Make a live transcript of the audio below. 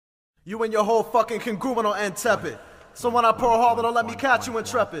You and your whole fucking congruent on Entepid. So when I pour harder, don't let me catch you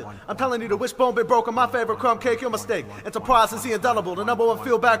intrepid. I'm telling you, the wishbone been broken, my favorite crumb cake, your mistake. Enterprise is the indelible, the #1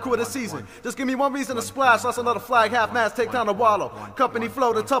 feel bad crew of the season. Just give me one reason to splash, lost another flag, half mast, take down the wallow. Company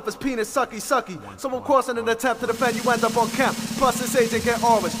flow, the toughest penis, sucky, sucky. So of course in an attempt to defend, you end up on camp. Plus this agent get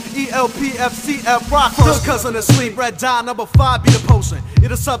orange, ELPFCF rock. First cousin asleep, red dye, #5 be the potion.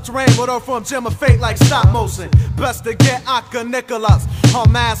 Either subterranean, with her from gem of fate like stop motion. Best to get Aka Nicholas, her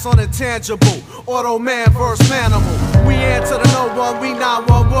mass on intangible. Auto man versus manimal. We answer to no one, we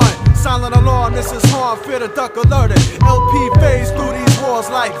 911. Silent alarm, this is harm, fear the duck alerted. LP phase through these walls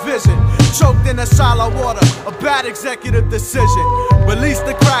like vision. Choked in a shallow water, a bad executive decision. Release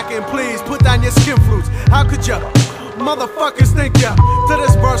the Kraken, please, put down your skin flutes. How could ya motherfuckers think ya to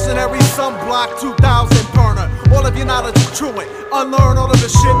this mercenary sunblock 2000 burner? All of your knowledge is truant. Unlearn all of the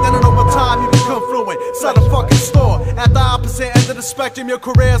shit, then in over time you become fluent. Set a fucking store at the opposite end of the spectrum. Your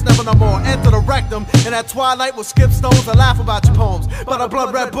career's never no more. Enter the rectum, and at twilight we'll skip stones and laugh about your poems. But a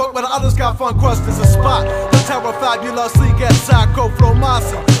blood red book where the others got fun crust is a spot. The terror fabulously gets Psycho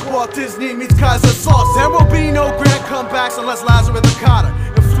Flomasi. Walt Disney meets Kaiser Sauce. There will be no grand comebacks unless Lazarus the Carter.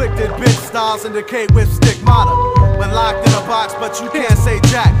 Inflicted bitch styles indicate with stigmata. When locked in a box, but you can't say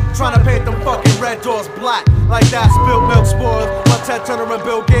jack. Trying to paint them fucking red doors black. Like that spilled milk spoils. While Ted Turner and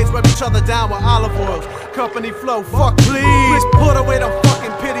Bill Gates rub each other down with olive oils. Company flow, fuck please. Put away them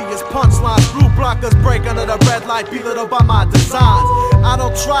fucking piteous punchlines. Blue blockers break under the red light, belittled by my designs. I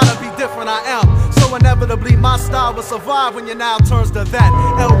don't try to be different, I am. So inevitably my style will survive when your now turns to that.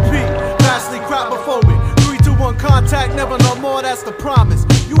 LP, vastly crapophobic. 3, 2, 1 contact, never no more, that's the promise.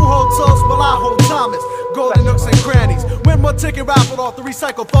 You hold toast, while I hold Thomas. Golden nooks and crannies. Win more ticket raffle off the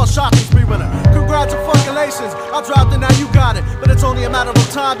recycled false shocking spree winner. Congratulations, I dropped it, now you got it. But it's only a matter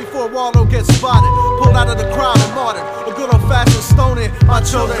of time before Waldo gets spotted. Pulled out of the crowd and martyred. A good old fashioned stoning, my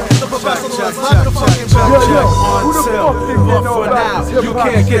children. The professor was like the fucking until. For now, you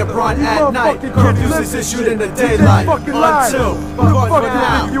can't get run at night. Curfews is issued in the daylight. Until. For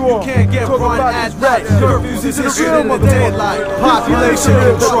now, you can't get run at night. Curfews is issued in the daylight. Population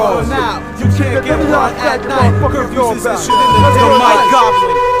control. Now, you can't get run at night. Curfews is issued in the daylight.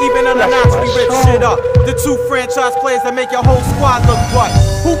 Goblin, even unannounced, we rip shit up. The 2 franchise players that make your whole squad look what?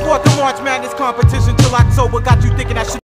 Who bought the March Madness competition till October? Got you thinking that shit